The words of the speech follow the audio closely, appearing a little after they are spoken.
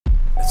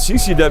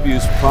CCW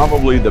is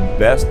probably the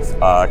best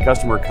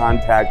customer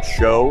contact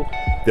show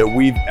that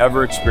we've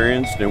ever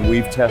experienced, and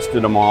we've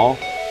tested them all.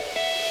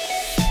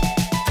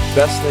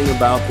 Best thing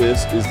about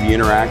this is the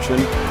interaction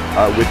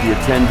with the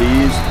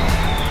attendees.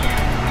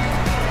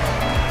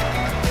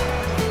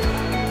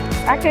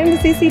 I came to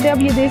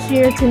CCW this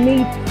year to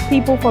meet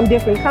people from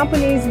different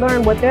companies,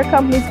 learn what their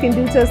companies can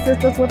do to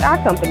assist us with our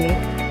company.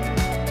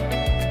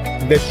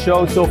 The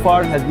show so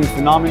far has been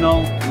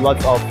phenomenal,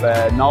 lots of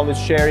knowledge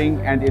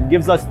sharing, and it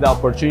gives us the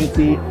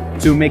opportunity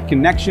to make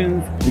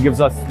connections. It gives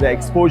us the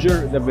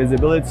exposure, the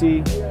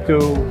visibility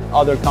to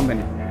other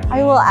companies.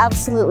 I will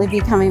absolutely be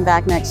coming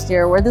back next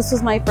year, where this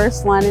was my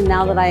first one, and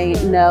now that I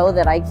know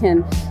that I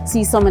can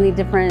see so many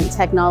different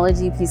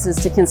technology pieces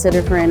to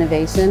consider for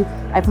innovation,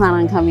 I plan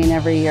on coming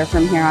every year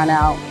from here on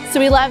out. So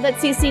we love that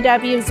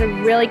CCW is a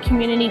really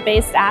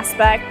community-based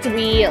aspect.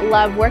 We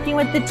love working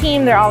with the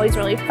team. They're always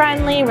really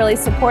friendly, really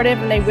supportive,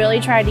 and they really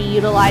try to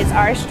utilize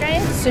our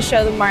strengths to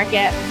show the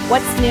market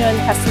what's new in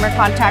the customer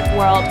contact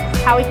world,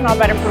 how we can all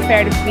better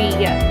prepare to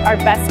be our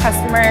best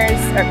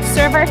customers, or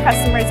serve our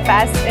customers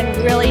best, and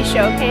really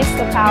showcase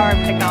the power of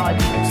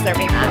technology in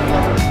serving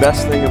that.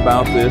 Best thing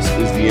about this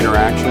is the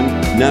interaction.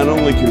 Not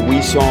only can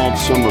we solve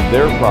some of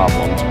their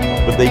problems,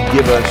 but they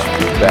give us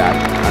feedback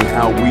on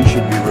how we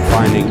should be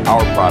refining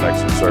our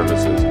products and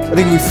services. I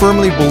think we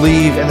firmly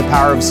believe in the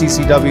power of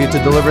CCW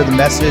to deliver the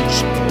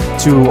message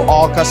to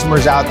all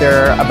customers out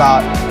there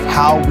about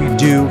how we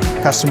do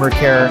customer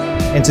care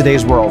in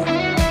today's world.